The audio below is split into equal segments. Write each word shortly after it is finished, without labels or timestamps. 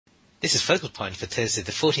This is Focal Point for Thursday,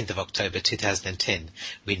 the 14th of October, 2010.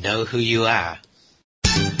 We know who you are.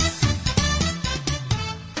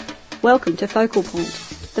 Welcome to Focal Point,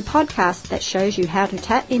 the podcast that shows you how to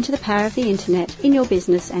tap into the power of the internet in your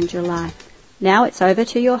business and your life. Now it's over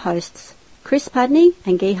to your hosts, Chris Pudney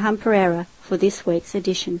and Gihan Pereira, for this week's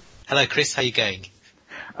edition. Hello, Chris. How are you going?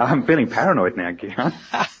 I'm feeling paranoid now, Gihan.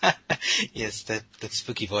 Yes, that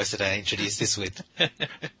spooky voice that I introduced this with.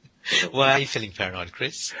 Why are you feeling paranoid,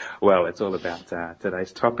 Chris? Well, it's all about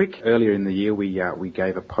today's topic. Earlier in the year, we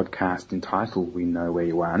gave a podcast entitled We Know Where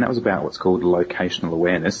You Are, and that was about what's called locational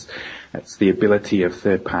awareness. It's the ability of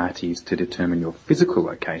third parties to determine your physical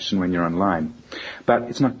location when you're online. But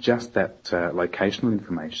it's not just that locational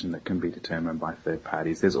information that can be determined by third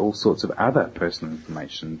parties. There's all sorts of other personal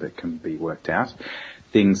information that can be worked out.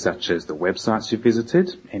 Things such as the websites you've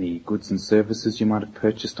visited, any goods and services you might have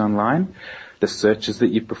purchased online, the searches that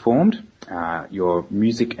you've performed, your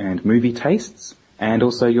music and movie tastes, and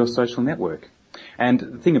also your social network. And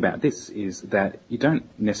the thing about this is that you don't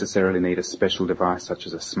necessarily need a special device such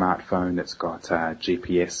as a smartphone that's got a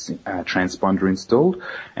GPS transponder installed,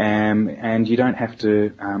 and you don't have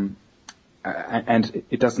to, and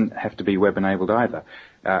it doesn't have to be web-enabled either.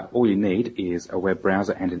 All you need is a web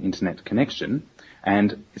browser and an internet connection.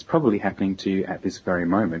 And it's probably happening to you at this very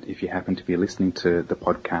moment if you happen to be listening to the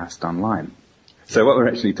podcast online. So what we're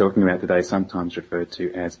actually talking about today is sometimes referred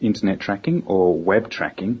to as internet tracking or web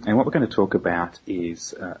tracking. And what we're going to talk about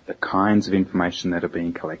is the kinds of information that are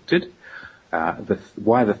being collected,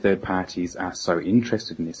 why the third parties are so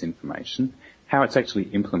interested in this information, how it's actually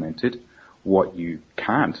implemented, what you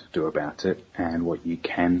can't do about it, and what you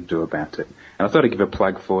can do about it. And I thought I'd give a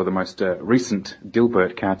plug for the most recent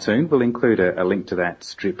Dilbert cartoon. We'll include a link to that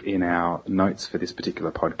strip in our notes for this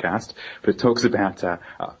particular podcast. But it talks about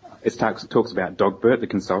talks about Dogbert, the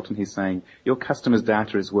consultant. He's saying, your customer's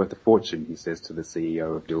data is worth a fortune, he says to the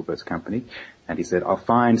CEO of Dilbert's company. And he said, I'll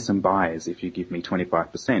find some buyers if you give me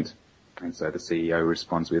 25%. And so the CEO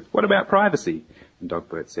responds with, what about privacy? And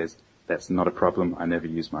Dogbert says, that's not a problem. I never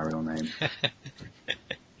use my real name.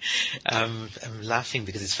 I'm laughing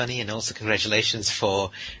because it's funny, and also congratulations for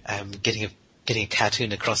getting a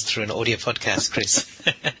cartoon across through an audio podcast, Chris.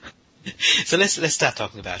 So let's start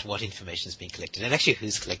talking about what information is being collected and actually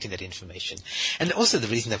who's collecting that information. And also the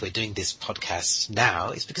reason that we're doing this podcast now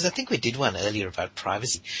is because I think we did one earlier about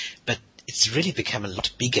privacy, but it's really become a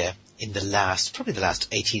lot bigger in probably the last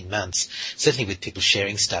 18 months, certainly with people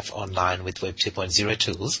sharing stuff online with Web 2.0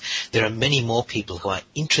 tools. There are many more people who are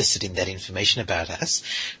interested in that information about us.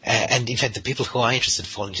 And in fact, the people who are interested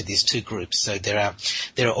fall into these two groups. So there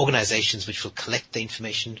are organizations which will collect the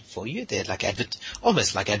information for you. They're like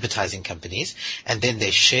almost like advertising companies. And then they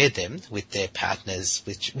share them with their partners,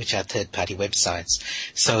 which are third-party websites.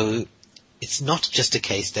 So it's not just a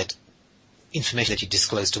case that information that you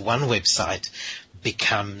disclose to one website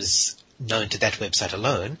becomes known to that website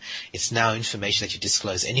alone. It's now information that you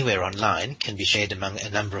disclose anywhere online can be shared among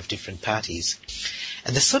a number of different parties.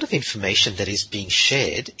 And the sort of information that is being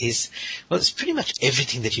shared is, well, it's pretty much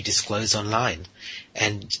everything that you disclose online.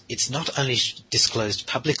 And it's not only disclosed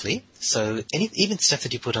publicly, so even stuff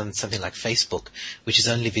that you put on something like Facebook, which is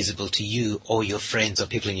only visible to you or your friends or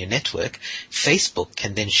people in your network, Facebook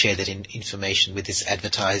can then share that information with its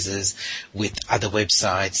advertisers, with other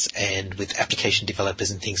websites, and with application developers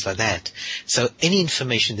and things like that. So any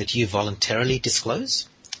information that you voluntarily disclose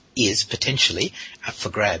is potentially up for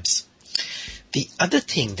grabs. The other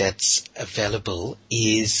thing that's available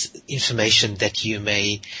is information that you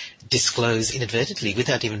may disclose inadvertently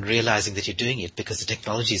without even realizing that you're doing it because the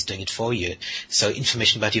technology is doing it for you. So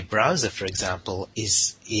information about your browser, for example,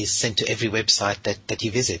 is sent to every website that you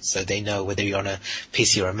visit. So they know whether you're on a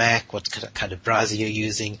PC or a Mac, what kind of browser you're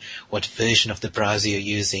using, what version of the browser you're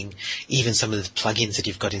using, even some of the plugins that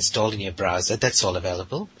you've got installed in your browser. That's all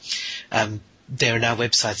available. There are now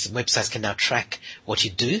websites can now track what you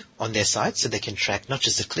do on their site, so they can track not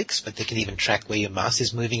just the clicks, but they can even track where your mouse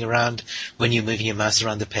is moving around when you're moving your mouse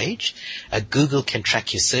around the page. Google can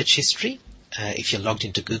track your search history if you're logged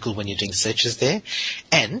into Google when you're doing searches there.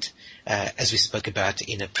 And as we spoke about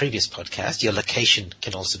in a previous podcast, your location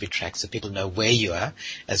can also be tracked, so people know where you are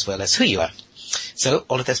as well as who you are. So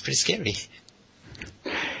all of that's pretty scary.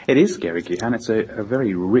 It is scary, Gihan. It's a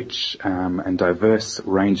very rich and diverse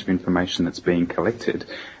range of information that's being collected,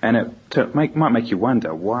 and it might make you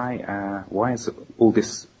wonder why is all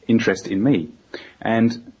this interest in me?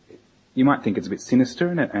 And you might think it's a bit sinister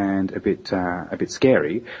and a bit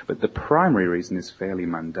scary, but the primary reason is fairly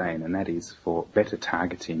mundane, and that is for better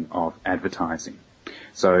targeting of advertising.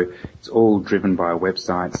 So it's all driven by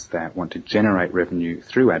websites that want to generate revenue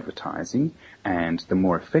through advertising, And the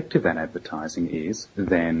more effective that advertising is,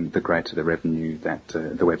 then the greater the revenue that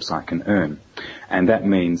the website can earn. And that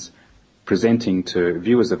means presenting to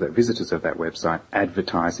visitors of that website,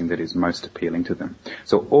 advertising that is most appealing to them.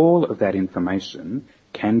 So all of that information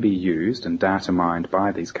can be used and data mined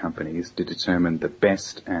by these companies to determine the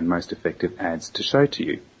best and most effective ads to show to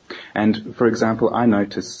you. And for example, I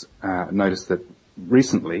noticed that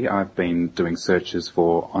recently I've been doing searches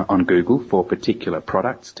on Google for particular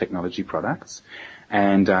products, technology products,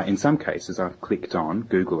 and in some cases I've clicked on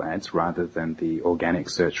Google ads rather than the organic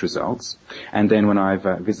search results. And then when I've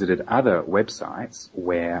visited other websites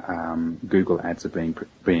where Google ads are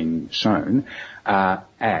being shown,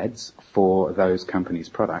 ads for those companies'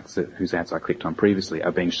 products whose ads I clicked on previously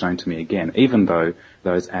are being shown to me again, even though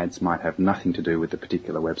those ads might have nothing to do with the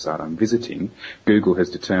particular website I'm visiting. Google has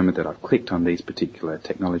determined that I've clicked on these particular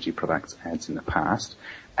technology products ads in the past,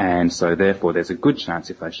 and so therefore there's a good chance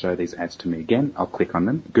if they show these ads to me again, I'll click on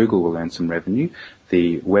them. Google will earn some revenue.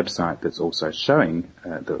 The website that's also showing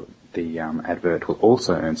the advert will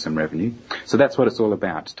also earn some revenue. So that's what it's all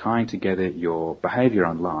about, tying together your behaviour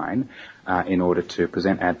online in order to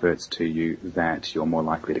present adverts to you that you're more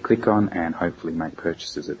likely to click on and hopefully make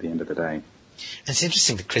purchases at the end of the day. It's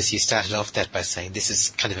interesting that, Chris, you started off that by saying this is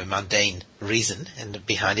kind of a mundane reason and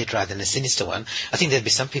behind it rather than a sinister one. I think there'd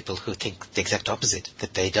be some people who think the exact opposite,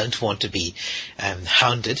 that they don't want to be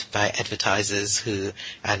hounded by advertisers who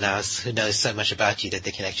know so much about you that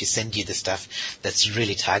they can actually send you the stuff that's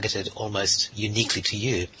really targeted almost uniquely to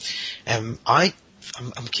you.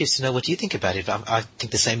 I'm curious to know what you think about it. I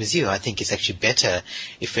think the same as you. I think it's actually better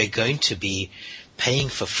if we're going to be paying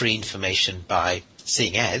for free information by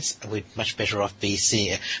seeing ads. We're much better off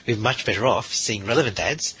seeing relevant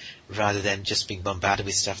ads rather than just being bombarded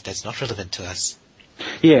with stuff that's not relevant to us.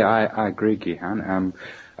 Yeah, I agree, Gihan.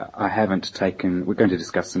 We're going to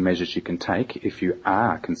discuss some measures you can take if you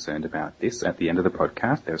are concerned about this at the end of the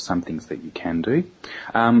podcast. There are some things that you can do.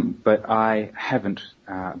 But I haven't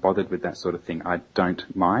bothered with that sort of thing. I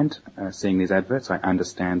don't mind seeing these adverts. I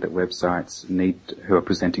understand that websites who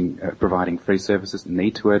are providing free services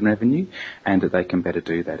need to earn revenue, and that they can better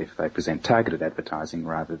do that if they present targeted advertising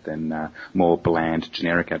rather than more bland,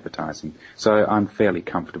 generic advertising. So I'm fairly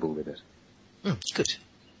comfortable with it. Good.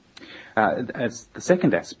 As the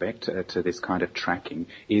second aspect to this kind of tracking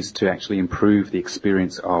is to actually improve the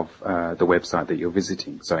experience of the website that you're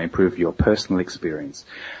visiting, so improve your personal experience.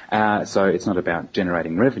 So it's not about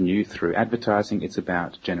generating revenue through advertising, it's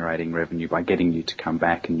about generating revenue by getting you to come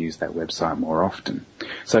back and use that website more often.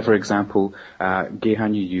 So for example,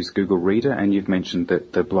 Gihan, you use Google Reader, and you've mentioned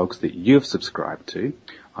that the blogs that you've subscribed to,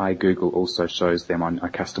 iGoogle also shows them on a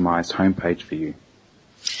customized homepage for you.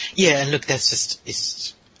 Yeah, and look,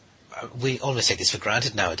 we almost take this for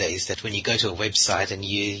granted nowadays, that when you go to a website and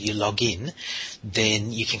you log in,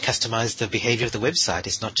 then you can customize the behavior of the website.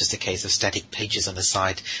 It's not just a case of static pages on the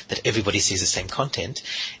site that everybody sees the same content.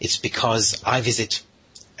 It's because I visit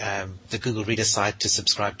the Google Reader site to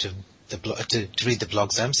subscribe to to read the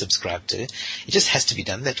blogs I'm subscribed to. It just has to be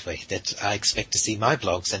done that way, that I expect to see my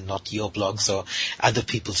blogs and not your blogs or other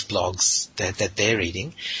people's blogs that they're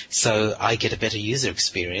reading. So I get a better user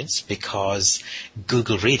experience because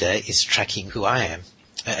Google Reader is tracking who I am.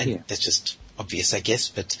 And that's just obvious, I guess,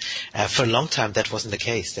 but for a long time that wasn't the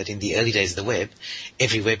case, that in the early days of the web,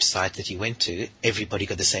 every website that you went to, everybody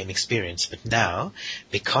got the same experience. But now,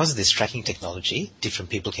 because of this tracking technology,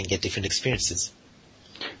 different people can get different experiences.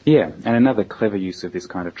 Yeah, and another clever use of this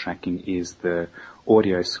kind of tracking is the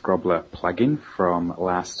Audio Scrobbler plugin from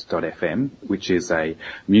Last.fm, which is a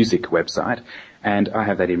music website. And I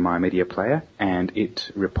have that in my media player, and it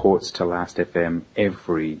reports to Last.fm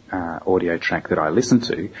every audio track that I listen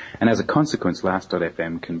to. And as a consequence,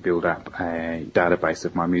 Last.fm can build up a database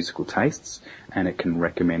of my musical tastes, and it can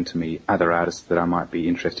recommend to me other artists that I might be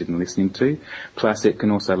interested in listening to. Plus, it can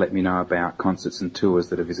also let me know about concerts and tours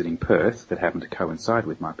that are visiting Perth that happen to coincide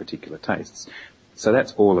with my particular tastes. So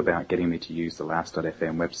that's all about getting me to use the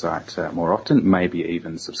Last.fm website more often, maybe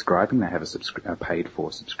even subscribing. They have a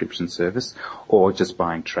paid-for subscription service, or just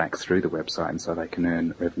buying tracks through the website, and so they can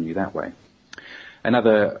earn revenue that way.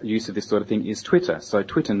 Another use of this sort of thing is Twitter. So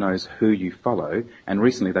Twitter knows who you follow, and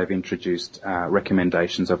recently they've introduced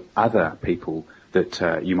recommendations of other people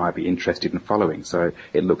that you might be interested in following. So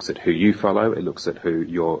it looks at who you follow, it looks at who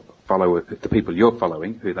your the people you're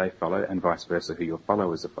following, who they follow, and vice versa, who your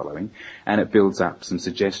followers are following, and it builds up some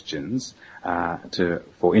suggestions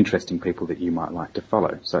for interesting people that you might like to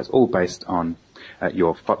follow. So it's all based on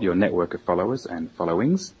your network of followers and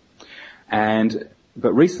followings. And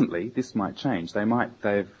But recently, this might change.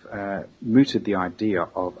 They've mooted the idea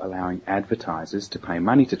of allowing advertisers to pay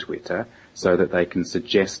money to Twitter so that they can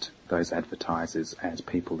suggest those advertisers as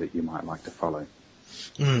people that you might like to follow.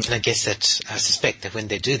 And I guess that I suspect that when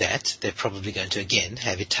they do that, they're probably going to again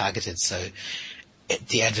have it targeted so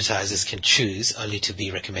the advertisers can choose only to be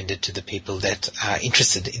recommended to the people that are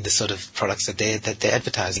interested in the sort of products that they're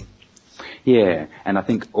advertising. Yeah, and I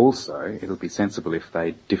think also it'll be sensible if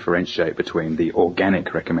they differentiate between the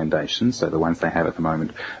organic recommendations, so the ones they have at the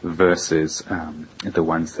moment, versus the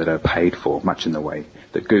ones that are paid for, much in the way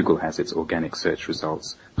that Google has its organic search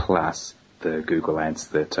results, plus the Google ads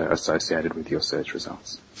that are associated with your search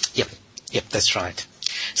results. Yep, that's right.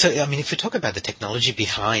 So, I mean, if we talk about the technology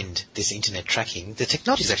behind this internet tracking, the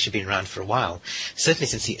technology has actually been around for a while. Certainly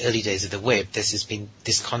since the early days of the web, there's been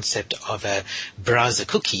this concept of a browser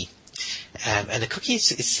cookie. And a cookie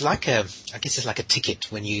is like a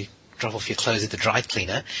ticket when you drop off your clothes at the dry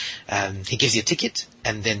cleaner. He gives you a ticket,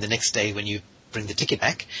 and then the next day when you bring the ticket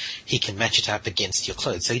back, he can match it up against your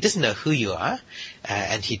clothes. So he doesn't know who you are,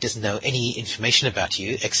 and he doesn't know any information about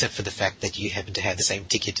you except for the fact that you happen to have the same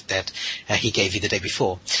ticket that he gave you the day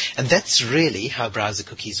before. And that's really how browser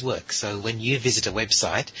cookies work. So when you visit a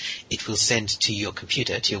website, it will send to your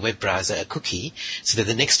computer, to your web browser, a cookie, so that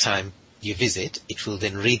the next time you visit, it will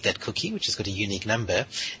then read that cookie, which has got a unique number,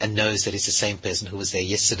 and knows that it's the same person who was there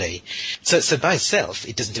yesterday. So by itself,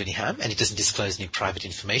 it doesn't do any harm, and it doesn't disclose any private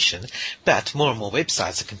information. But more and more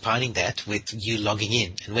websites are combining that with you logging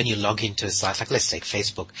in. And when you log into a site, like let's take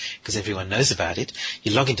Facebook, because everyone knows about it,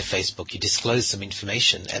 you log into Facebook, you disclose some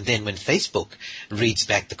information, and then when Facebook reads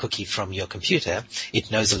back the cookie from your computer,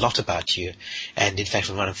 it knows a lot about you. And in fact,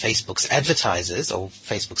 when one of Facebook's advertisers or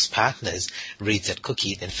Facebook's partners reads that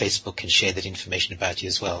cookie, then Facebook can share that information about you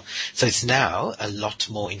as well. So it's now a lot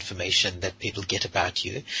more information that people get about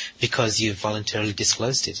you because you've voluntarily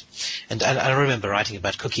disclosed it. And I remember writing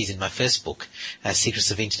about cookies in my first book,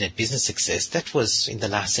 Secrets of Internet Business Success. That was in the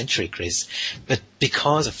last century, Chris. But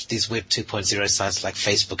because of these Web 2.0 sites like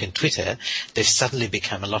Facebook and Twitter, they've suddenly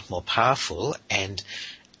become a lot more powerful, and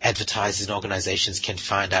advertisers and organizations can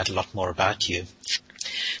find out a lot more about you.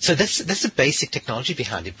 So that's the basic technology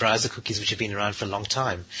behind it, browser cookies, which have been around for a long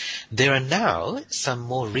time. There are now some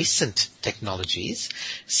more recent technologies,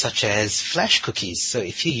 such as flash cookies. So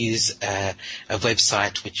if you use a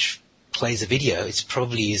website which plays a video, it's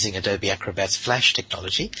probably using Adobe Acrobat's Flash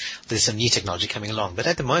technology. There's some new technology coming along, but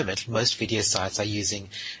at the moment, most video sites are using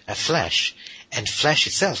Flash. And Flash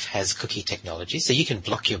itself has cookie technology, so you can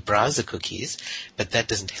block your browser cookies, but that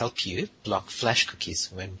doesn't help you block Flash cookies.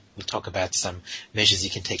 When we'll talk about some measures you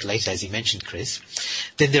can take later, as you mentioned, Chris.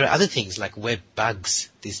 Then there are other things like web bugs,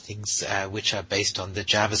 these things which are based on the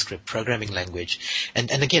JavaScript programming language. And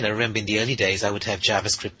again, I remember in the early days I would have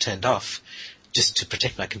JavaScript turned off just to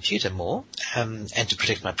protect my computer more and to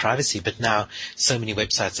protect my privacy. But now so many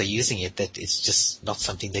websites are using it that it's just not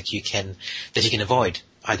something that you can avoid,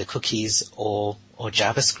 either cookies or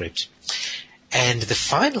JavaScript. And the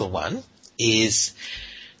final one is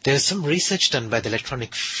there was some research done by the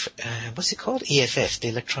electronic, what's it called? EFF, the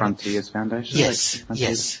Electronic Frontiers Foundation? Yes,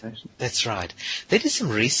 Foundation. That's right. They did some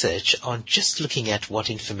research on just looking at what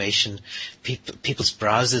information people's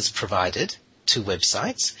browsers provided to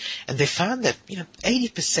websites, and they found that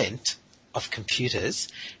 80% of computers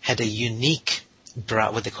had a unique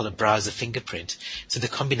what they call a browser fingerprint. So the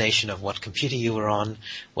combination of what computer you were on,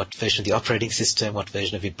 what version of the operating system, what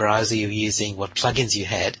version of your browser you were using, what plugins you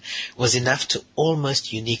had, was enough to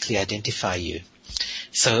almost uniquely identify you.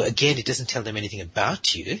 So again, it doesn't tell them anything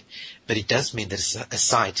about you, but it does mean that a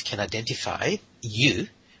site can identify you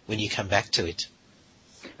when you come back to it.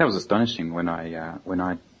 That was astonishing when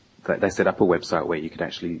they set up a website where you could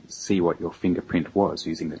actually see what your fingerprint was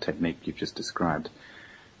using the technique you've just described.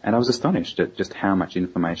 And I was astonished at just how much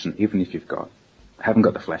information, even if haven't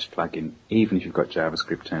got the Flash plugin, even if you've got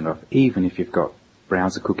JavaScript turned off, even if you've got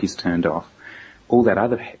browser cookies turned off, all that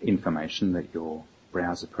other information that your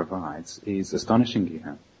browser provides is astonishing,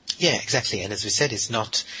 Guiha. Yeah, exactly. And as we said, it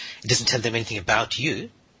doesn't tell them anything about you,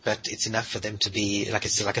 but it's enough for them to be like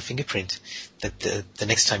a fingerprint that the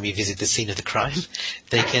next time you visit the scene of the crime,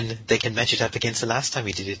 they can match it up against the last time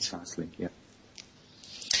you did it. Precisely, yeah.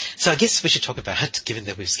 So I guess we should talk about, given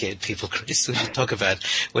that we've scared people, Chris, we should talk about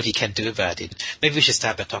what you can do about it. Maybe we should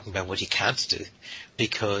start by talking about what you can't do.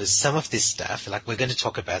 because some of this stuff, like we're going to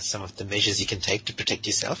talk about some of the measures you can take to protect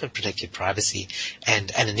yourself and protect your privacy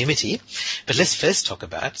and anonymity. But let's first talk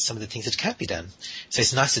about some of the things that can't be done. So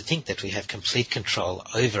it's nice to think that we have complete control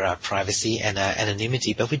over our privacy and our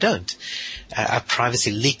anonymity, but we don't. Our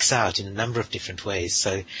privacy leaks out in a number of different ways.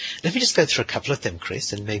 So let me just go through a couple of them,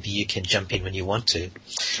 Chris, and maybe you can jump in when you want to.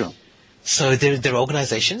 Sure. So there are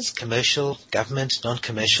organizations, commercial, government,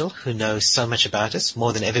 non-commercial, who know so much about us,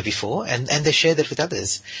 more than ever before, and they share that with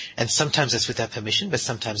others. And sometimes it's with our permission, but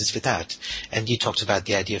sometimes it's without. And you talked about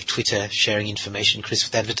the idea of Twitter sharing information, Chris,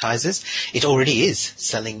 with advertisers. It already is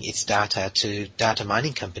selling its data to data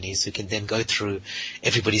mining companies who can then go through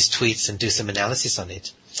everybody's tweets and do some analysis on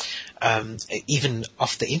it. Even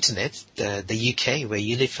off the internet, the UK, where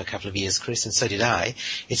you lived for a couple of years, Chris, and so did I,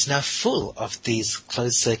 it's now full of these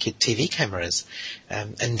closed-circuit TV cameras.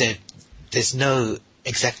 And there's no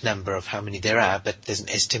exact number of how many there are, but there's an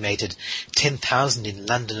estimated 10,000 in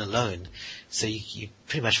London alone. So you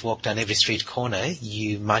pretty much walk down every street corner,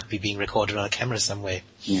 you might be being recorded on a camera somewhere.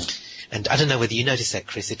 Yeah. And I don't know whether you noticed that,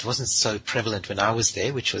 Chris. It wasn't so prevalent when I was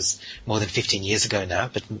there, which was more than 15 years ago now,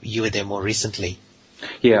 but you were there more recently.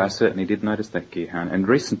 Yeah, I certainly did notice that, Gihan. And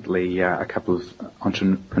recently, a couple of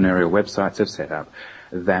entrepreneurial websites have set up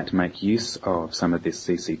that make use of some of this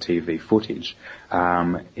CCTV footage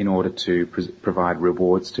in order to provide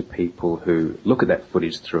rewards to people who look at that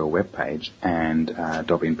footage through a web page and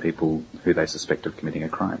dob in people who they suspect of committing a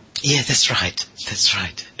crime. Yeah, that's right. That's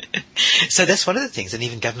right. So that's one of the things, and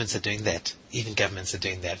even governments are doing that. Yeah.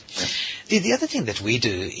 The other thing that we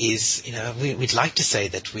do is, we'd like to say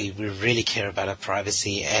that we really care about our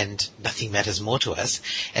privacy and nothing matters more to us,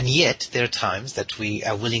 and yet there are times that we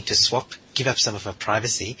are willing to give up some of our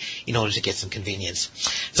privacy in order to get some convenience.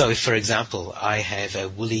 So if, for example, I have a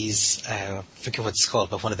Woolies, I forget what it's called,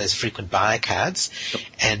 but one of those frequent buyer cards,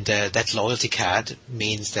 and that loyalty card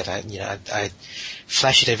means that I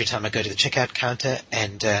flash it every time I go to the checkout counter,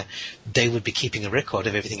 and they would be keeping a record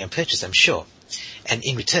of everything I purchase, I'm sure. And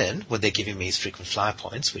in return, what they're giving me is frequent flyer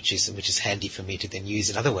points, which is handy for me to then use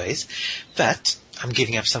in other ways. But I'm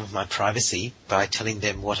giving up some of my privacy by telling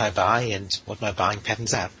them what I buy and what my buying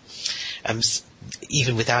patterns are.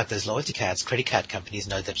 Even without those loyalty cards, credit card companies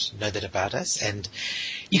know that about us, and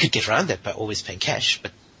you could get around that by always paying cash,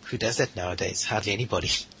 but who does that nowadays? Hardly anybody.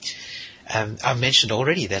 I mentioned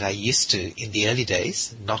already that I used to, in the early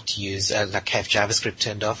days, not use, have JavaScript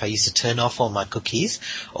turned off. I used to turn off all my cookies,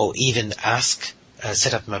 or even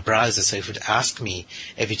set up my browser so it would ask me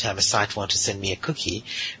every time a site wanted to send me a cookie,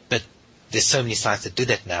 but there's so many sites that do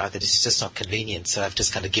that now that it's just not convenient, so I've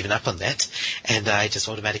just kind of given up on that, and I just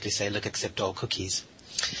automatically say, look, accept all cookies.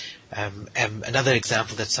 Another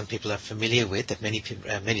example that some people are familiar with, that many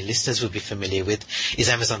listeners will be familiar with, is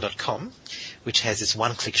Amazon.com, which has this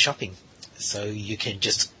one-click shopping. So you can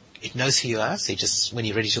it knows who you are, so when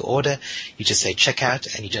you're ready to order, you just say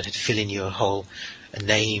checkout, and you don't have to fill in your whole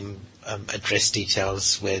name, address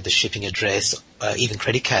details, where the shipping address, even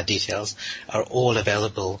credit card details are all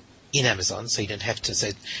available in Amazon, so you don't have to.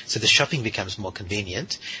 So the shopping becomes more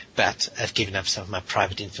convenient, but I've given up some of my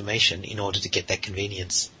private information in order to get that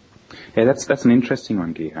convenience. Yeah, that's an interesting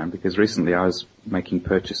one, Gihan, because recently I was making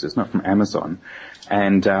purchases, not from Amazon,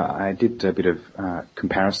 and I did a bit of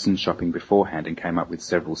comparison shopping beforehand and came up with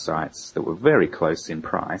several sites that were very close in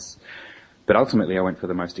price. But ultimately I went for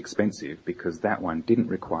the most expensive because that one didn't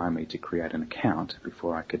require me to create an account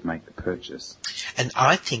before I could make the purchase. And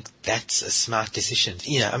I think that's a smart decision.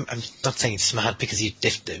 I'm not saying it's smart because you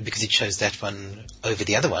chose that one over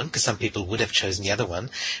the other one, because some people would have chosen the other one.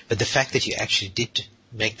 But the fact that you actually did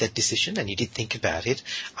make that decision and you did think about it,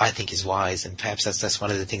 I think is wise, and perhaps that's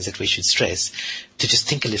one of the things that we should stress, to just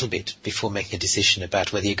think a little bit before making a decision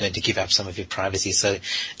about whether you're going to give up some of your privacy. So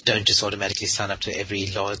don't just automatically sign up to every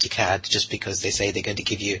loyalty card just because they say they're going to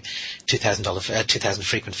give you $2,000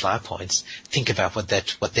 frequent flyer points. Think about what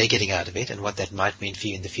they're getting out of it and what that might mean for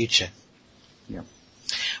you in the future. Yeah.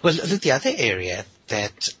 Well, look, the other area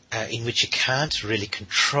that in which you can't really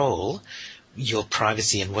control your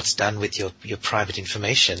privacy and what's done with your private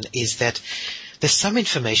information is that there's some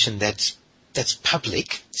information that's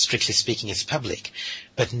public, strictly speaking it's public,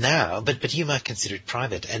 but you might consider it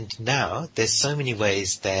private. And now there's so many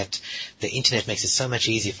ways that the internet makes it so much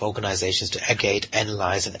easier for organizations to aggregate,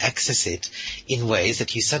 analyze, and access it in ways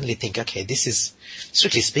that you suddenly think, okay, this is,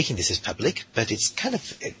 strictly speaking, this is public, but it's kind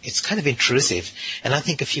of intrusive. And I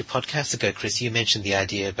think a few podcasts ago, Chris, you mentioned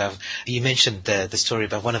the story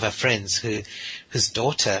about one of our friends whose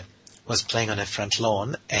daughter was playing on her front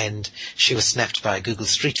lawn and she was snapped by Google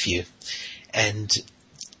Street View. And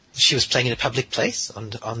she was playing in a public place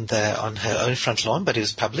on her own front lawn, but it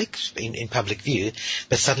was public, in public view.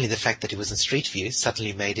 But suddenly the fact that it was in street view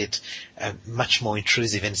suddenly made it much more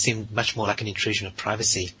intrusive and seemed much more like an intrusion of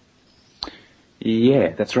privacy.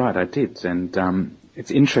 Yeah, that's right, I did. And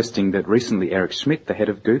it's interesting that recently Eric Schmidt, the head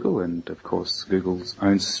of Google, and of course Google's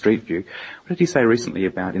owns Street View, what did he say recently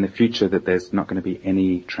about in the future that there's not going to be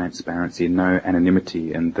any transparency and no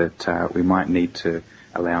anonymity, and that we might need to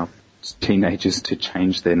allow teenagers to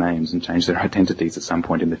change their names and change their identities at some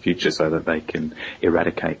point in the future so that they can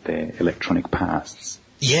eradicate their electronic pasts.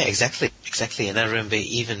 Yeah, exactly. And I remember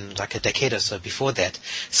even like a decade or so before that,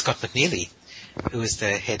 Scott McNealy, who was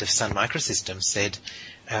the head of Sun Microsystems, said,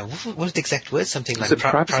 what was the exact word? Something like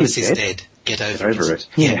privacy is dead. Get over it.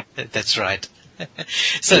 Yeah, that's right.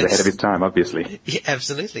 So ahead of his time, obviously. Yeah,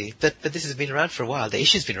 absolutely. But this has been around for a while. The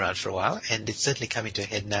issue's been around for a while, and it's certainly coming to a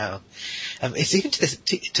head now. It's even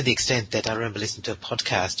to the extent that I remember listening to a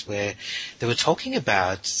podcast where they were talking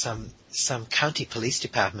about some county police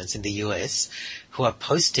departments in the US who are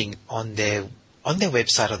posting on their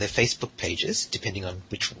website or their Facebook pages, depending on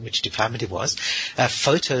which department it was,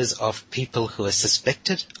 photos of people who are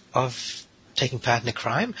suspected of taking part in a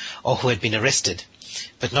crime or who had been arrested,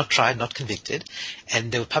 but not tried, not convicted,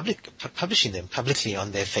 and they were publishing them publicly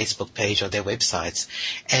on their Facebook page or their websites.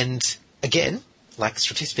 And again, like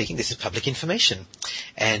strictly speaking, this is public information,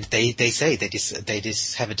 and they say they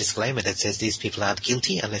just have a disclaimer that says these people aren't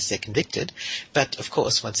guilty unless they're convicted. But of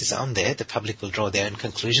course, once it's on there, the public will draw their own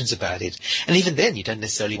conclusions about it. And even then, you don't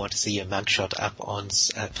necessarily want to see your mugshot up on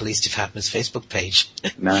police department's Facebook page.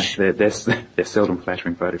 No, they're seldom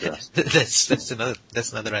flattering photographs. That's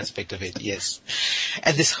another aspect of it. Yes,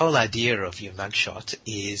 and this whole idea of your mugshot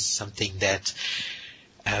is something that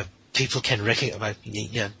people can recognize.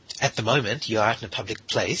 At the moment, you are out in a public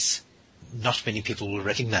place. Not many people will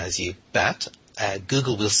recognize you, but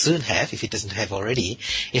Google will soon have, if it doesn't have already,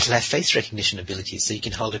 it'll have face recognition abilities. So you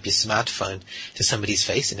can hold up your smartphone to somebody's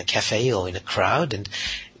face in a cafe or in a crowd, and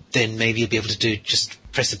then maybe you'll be able to just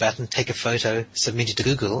press a button, take a photo, submit it to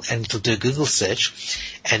Google, and it'll do a Google search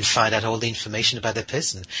and find out all the information about that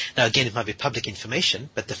person. Now, again, it might be public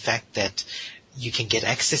information, but the fact that you can get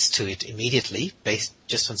access to it immediately based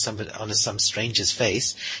just on some stranger's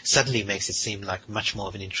face suddenly makes it seem like much more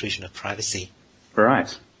of an intrusion of privacy.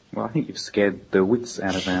 Right. Well, I think you've scared the wits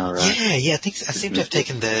out of our... Yeah, I seem to have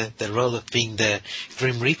taken the role of being the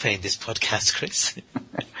Grim Reaper in this podcast, Chris.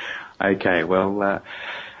 Okay, well,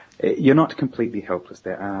 you're not completely helpless.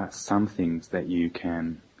 There are some things that you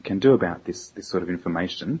can do about this sort of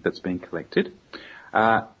information that's being collected.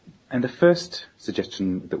 And the first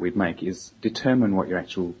suggestion that we'd make is determine what your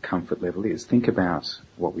actual comfort level is. Think about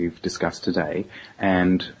what we've discussed today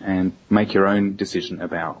and make your own decision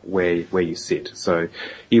about where you sit. So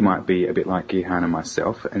you might be a bit like Gihan and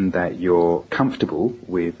myself in that you're comfortable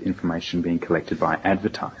with information being collected by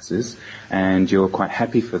advertisers and you're quite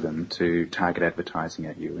happy for them to target advertising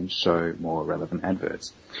at you and show more relevant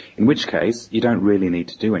adverts. In which case, you don't really need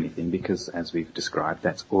to do anything because, as we've described,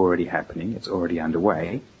 that's already happening. It's already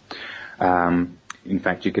underway. In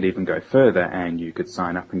fact, you could even go further and you could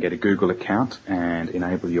sign up and get a Google account and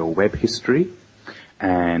enable your web history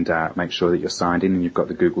and make sure that you're signed in and you've got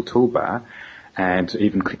the Google toolbar and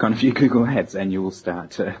even click on a few Google ads and you will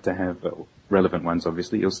start to have relevant ones,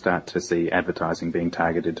 obviously. You'll start to see advertising being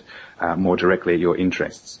targeted more directly at your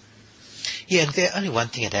interests. Yeah, the only one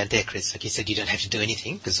thing I'd add there, Chris, like you said, you don't have to do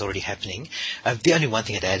anything because it's already happening. The only one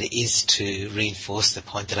thing I'd add is to reinforce the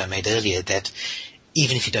point that I made earlier that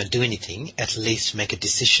even if you don't do anything, at least make a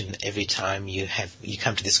decision every time you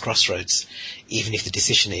come to this crossroads. Even if the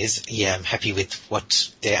decision is, yeah, I'm happy with what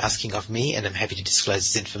they're asking of me and I'm happy to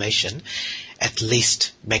disclose this information, at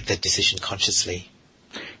least make that decision consciously.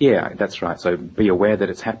 Yeah, that's right. So be aware that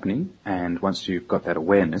it's happening, and once you've got that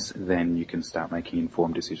awareness, then you can start making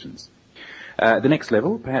informed decisions. The next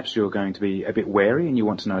level, perhaps you're going to be a bit wary and you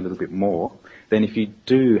want to know a little bit more. Then if you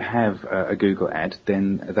do have a Google ad,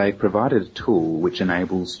 then they've provided a tool which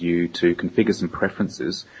enables you to configure some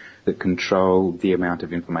preferences that control the amount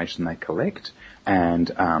of information they collect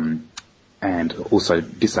and also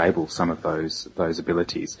disable some of those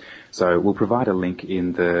abilities. So we'll provide a link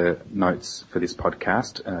in the notes for this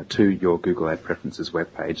podcast to your Google Ad Preferences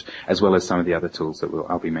webpage, as well as some of the other tools that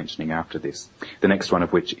I'll be mentioning after this. The next one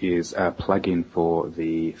of which is a plugin for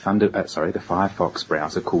the Firefox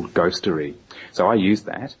browser called Ghostery. So I use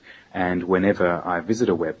that, and whenever I visit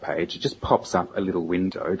a web page, it just pops up a little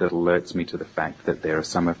window that alerts me to the fact that there are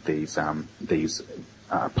some of these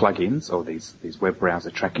plugins or these web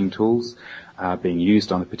browser tracking tools being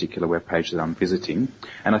used on the particular web page that I'm visiting.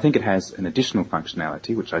 And I think it has an additional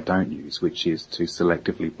functionality, which I don't use, which is to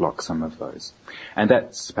selectively block some of those. And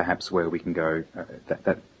that's perhaps where we can go,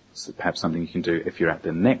 that's perhaps something you can do if you're at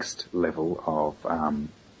the next level of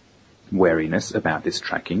wariness about this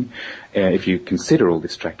tracking. If you consider all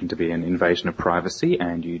this tracking to be an invasion of privacy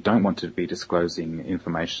and you don't want to be disclosing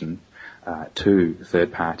information to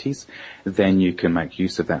third parties, then you can make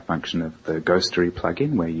use of that function of the Ghostery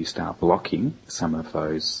plugin where you start blocking some of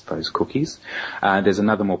those cookies. There's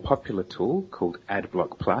another more popular tool called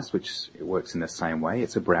AdBlock Plus, which works in the same way.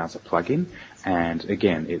 It's a browser plugin, and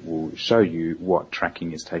again, it will show you what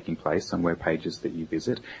tracking is taking place on web pages that you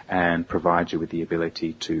visit and provide you with the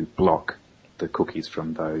ability to block the cookies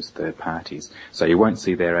from those third parties. So you won't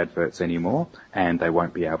see their adverts anymore, and they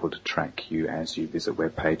won't be able to track you as you visit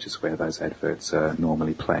web pages where those adverts are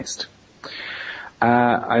normally placed.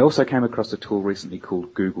 I also came across a tool recently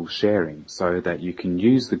called Google Sharing, so that you can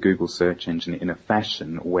use the Google search engine in a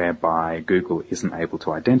fashion whereby Google isn't able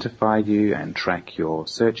to identify you and track your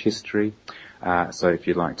search history. So if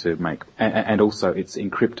you'd like to make, and also it's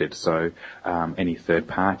encrypted, so any third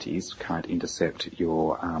parties can't intercept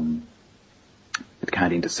your it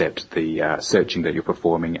can't intercept the searching that you're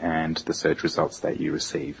performing and the search results that you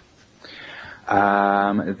receive.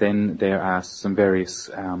 Then there are some various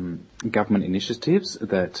government initiatives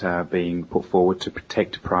that are being put forward to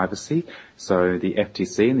protect privacy. So the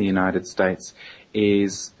FTC in the United States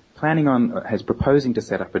is proposing to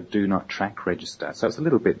set up a do not track register. So it's a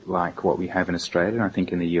little bit like what we have in Australia, and I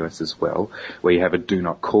think in the US as well, where you have a do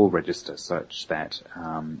not call register, such that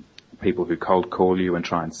people who cold call you and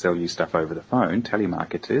try and sell you stuff over the phone,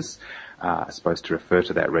 telemarketers, are supposed to refer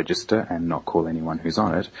to that register and not call anyone who's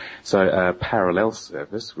on it. So a parallel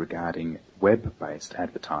service regarding web-based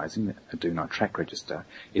advertising, a do not track register,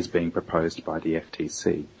 is being proposed by the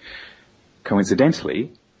FTC.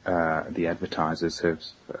 Coincidentally, the advertisers have,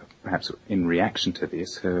 perhaps in reaction to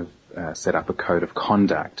this, have set up a code of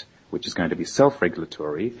conduct, which is going to be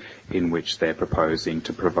self-regulatory, in which they're proposing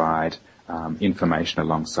to provide information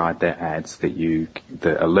alongside their ads that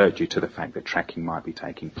alert you to the fact that tracking might be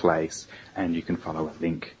taking place, and you can follow a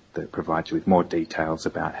link that provides you with more details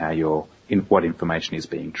about how what information is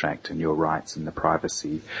being tracked and your rights and the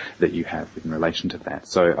privacy that you have in relation to that.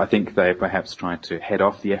 So I think they're perhaps trying to head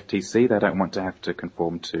off the FTC. They don't want to have to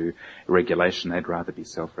conform to regulation. They'd rather be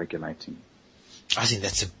self-regulating. I think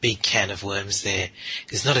that's a big can of worms there.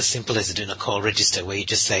 It's not as simple as a do not call register where you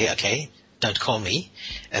just say, okay, don't call me,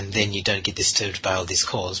 and then you don't get disturbed by all these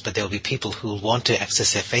calls. But there will be people who want to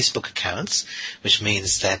access their Facebook accounts, which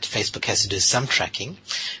means that Facebook has to do some tracking,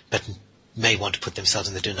 but may want to put themselves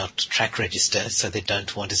in the do not track register, so they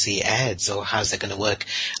don't want to see ads. Or how's that going to work?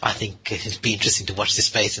 I think it'll be interesting to watch this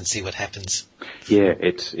space and see what happens. Yeah,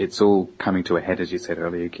 it's all coming to a head, as you said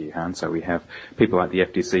earlier, Gihan. So we have people like the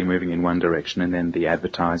FTC moving in one direction, and then the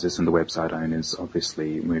advertisers and the website owners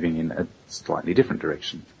obviously moving in a slightly different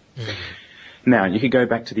direction. Mm-hmm. Now, you could go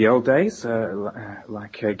back to the old days,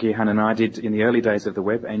 like Gihan and I did in the early days of the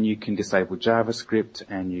web, and you can disable JavaScript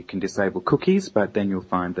and you can disable cookies, but then you'll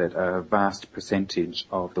find that a vast percentage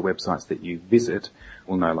of the websites that you visit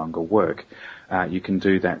will no longer work. You can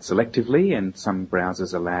do that selectively, and some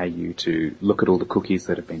browsers allow you to look at all the cookies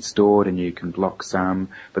that have been stored, and you can block some,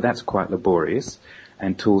 but that's quite laborious.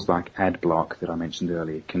 And tools like AdBlock that I mentioned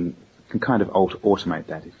earlier can kind of automate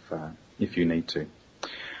that if you need to.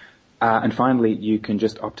 And finally, you can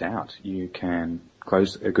just opt out. You can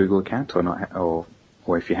close a Google account or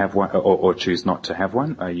if you have one, or choose not to have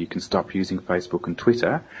one. You can stop using Facebook and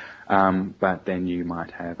Twitter, but then you might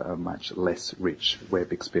have a much less rich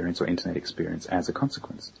web experience or internet experience as a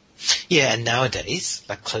consequence. Yeah, and nowadays,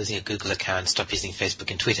 like closing a Google account, stop using Facebook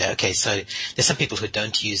and Twitter. Okay, so there's some people who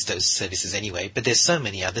don't use those services anyway, but there's so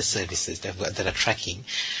many other services that are tracking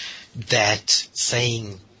that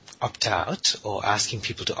saying opt out or asking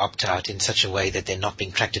people to opt out in such a way that they're not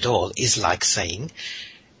being tracked at all is like saying,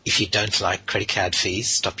 if you don't like credit card fees,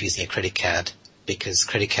 stop using a credit card, because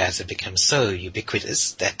credit cards have become so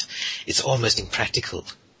ubiquitous that it's almost impractical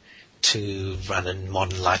to run a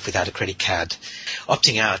modern life without a credit card.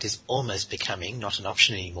 Opting out is almost becoming not an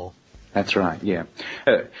option anymore. That's right, yeah.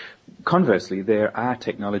 Conversely, there are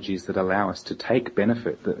technologies that allow us to take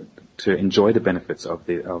benefit, to enjoy the benefits of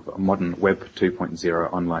modern Web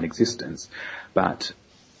 2.0 online existence, but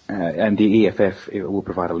and the EFF, it will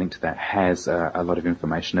provide a link to that, has a lot of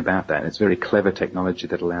information about that. It's very clever technology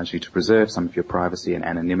that allows you to preserve some of your privacy and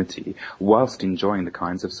anonymity whilst enjoying the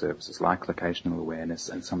kinds of services like locational awareness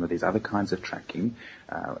and some of these other kinds of tracking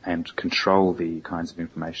and control the kinds of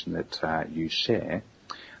information that you share.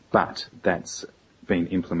 but that's been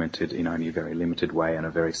implemented in only a very limited way and a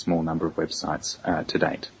very small number of websites to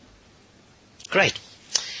date. Great.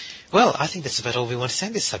 Well, I think that's about all we want to say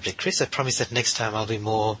on this subject, Chris. I promise that next time I'll be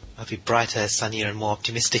brighter, sunnier, and more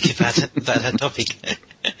optimistic about our topic.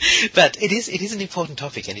 But it is an important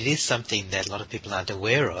topic, and it is something that a lot of people aren't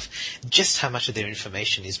aware of. Just how much of their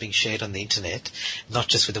information is being shared on the internet, not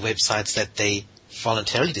just with the websites that they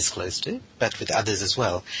voluntarily disclose to, but with others as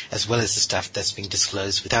well as the stuff that's being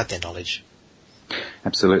disclosed without their knowledge.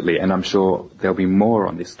 Absolutely, and I'm sure there'll be more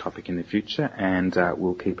on this topic in the future, and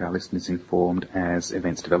we'll keep our listeners informed as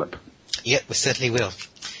events develop. Yeah, we certainly will.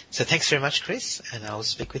 So thanks very much, Chris, and I'll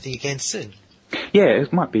speak with you again soon. Yeah,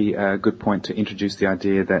 it might be a good point to introduce the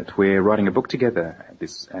idea that we're writing a book together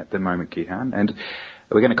at the moment, Gihan, and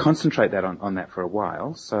we're going to concentrate on that for a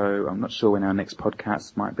while, so I'm not sure when our next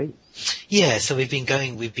podcast might be. Yeah, so we've been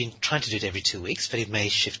trying to do it every 2 weeks, but it may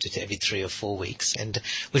shift to every 3 or 4 weeks, and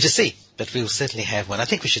we'll just see. But we'll certainly have one. I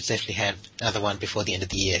think we should definitely have another one before the end of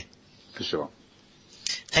the year. For sure.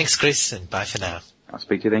 Thanks, Chris, and bye for now. I'll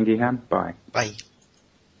speak to you then, Gihan. Bye. Bye.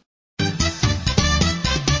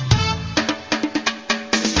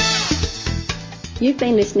 You've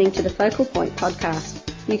been listening to the Focal Point podcast.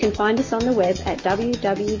 You can find us on the web at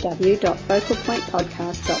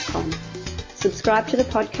www.focalpointpodcast.com. Subscribe to the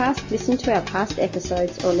podcast, listen to our past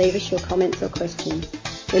episodes, or leave us your comments or questions.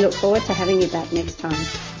 We look forward to having you back next time.